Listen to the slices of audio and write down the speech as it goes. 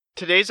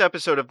Today's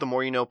episode of the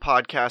More You Know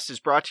podcast is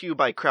brought to you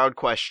by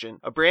CrowdQuestion,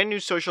 a brand new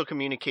social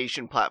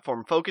communication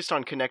platform focused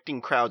on connecting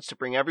crowds to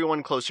bring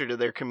everyone closer to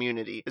their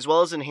community, as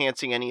well as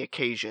enhancing any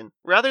occasion.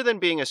 Rather than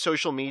being a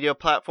social media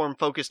platform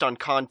focused on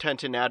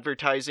content and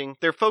advertising,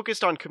 they're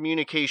focused on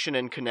communication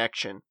and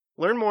connection.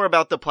 Learn more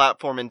about the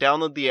platform and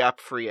download the app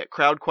free at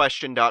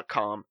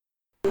crowdquestion.com.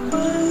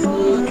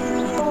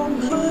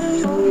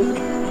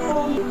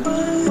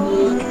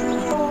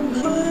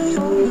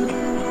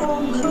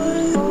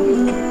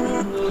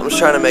 I'm just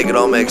trying to make it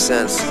all make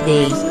sense.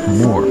 The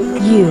More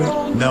You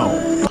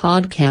Know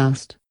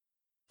Podcast.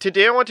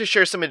 Today I want to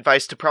share some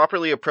advice to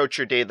properly approach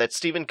your day that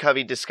Stephen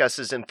Covey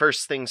discusses in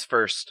First Things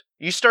First.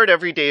 You start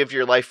every day of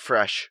your life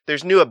fresh.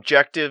 There's new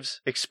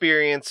objectives,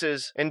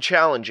 experiences, and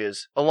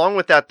challenges. Along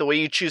with that, the way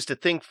you choose to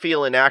think,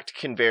 feel, and act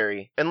can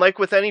vary. And like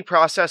with any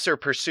process or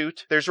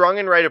pursuit, there's wrong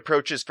and right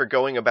approaches for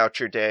going about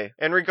your day.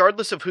 And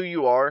regardless of who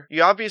you are,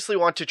 you obviously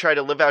want to try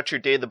to live out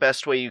your day the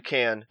best way you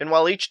can. And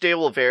while each day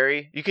will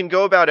vary, you can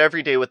go about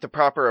every day with the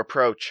proper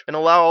approach, and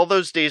allow all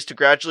those days to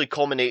gradually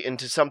culminate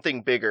into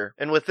something bigger.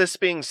 And with this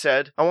being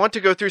said, I want to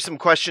go through some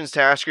questions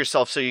to ask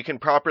yourself so you can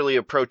properly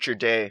approach your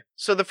day.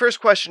 So the first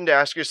question to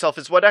ask yourself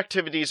is, what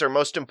activities are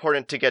most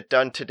important to get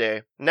done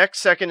today? Next,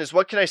 second is,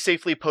 what can I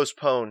safely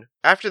postpone?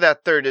 After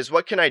that, third is,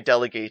 what can I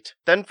delegate?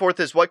 Then fourth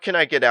is, what can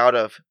I get out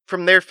of?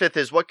 From there, fifth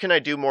is, what can I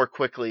do more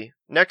quickly?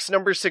 Next,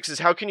 number 6 is,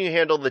 how can you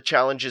handle the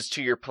challenges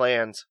to your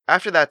plans?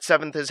 After that,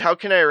 7th is, how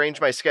can I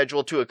arrange my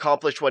schedule to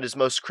accomplish what is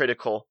most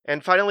critical?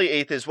 And finally,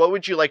 8th is, what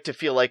would you like to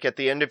feel like at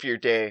the end of your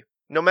day?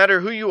 No matter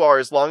who you are,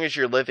 as long as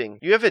you're living,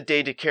 you have a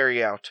day to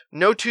carry out.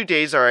 No 2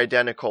 days are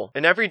identical,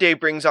 and every day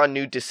brings on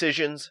new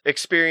decisions,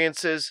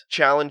 experiences,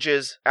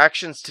 challenges,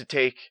 actions to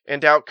take,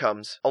 and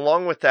outcomes.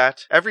 Along with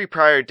that, every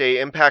prior day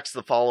impacts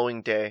the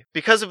following day.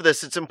 Because of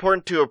this, it's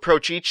important to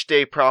approach each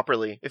day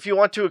properly. If you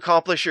want to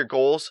accomplish your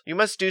goals, you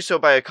must do so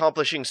by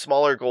accomplishing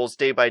smaller goals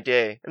day by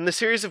day. And the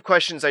series of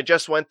questions I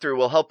just went through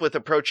will help with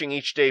approaching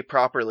each day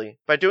properly.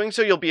 By doing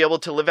so, you'll be able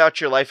to live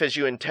out your life as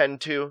you intend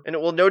to, and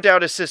it will no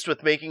doubt assist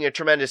with making a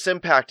tremendous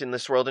impact in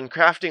this world and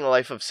crafting a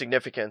life of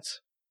significance.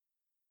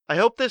 I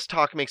hope this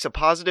talk makes a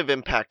positive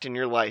impact in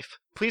your life.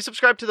 Please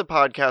subscribe to the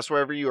podcast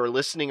wherever you are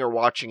listening or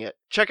watching it.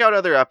 Check out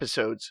other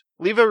episodes.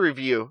 Leave a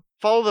review.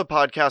 Follow the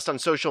podcast on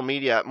social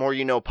media at More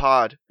You Know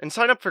Pod, and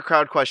sign up for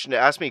CrowdQuestion to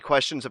ask me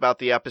questions about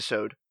the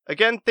episode.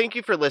 Again, thank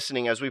you for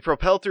listening as we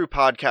propel through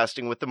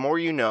podcasting with the More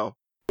You Know.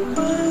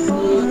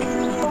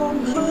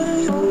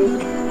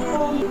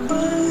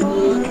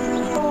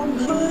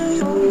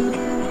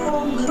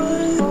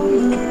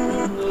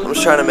 I'm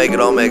just trying to make it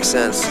all make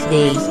sense.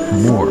 The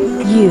More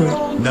You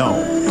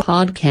Know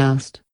Podcast.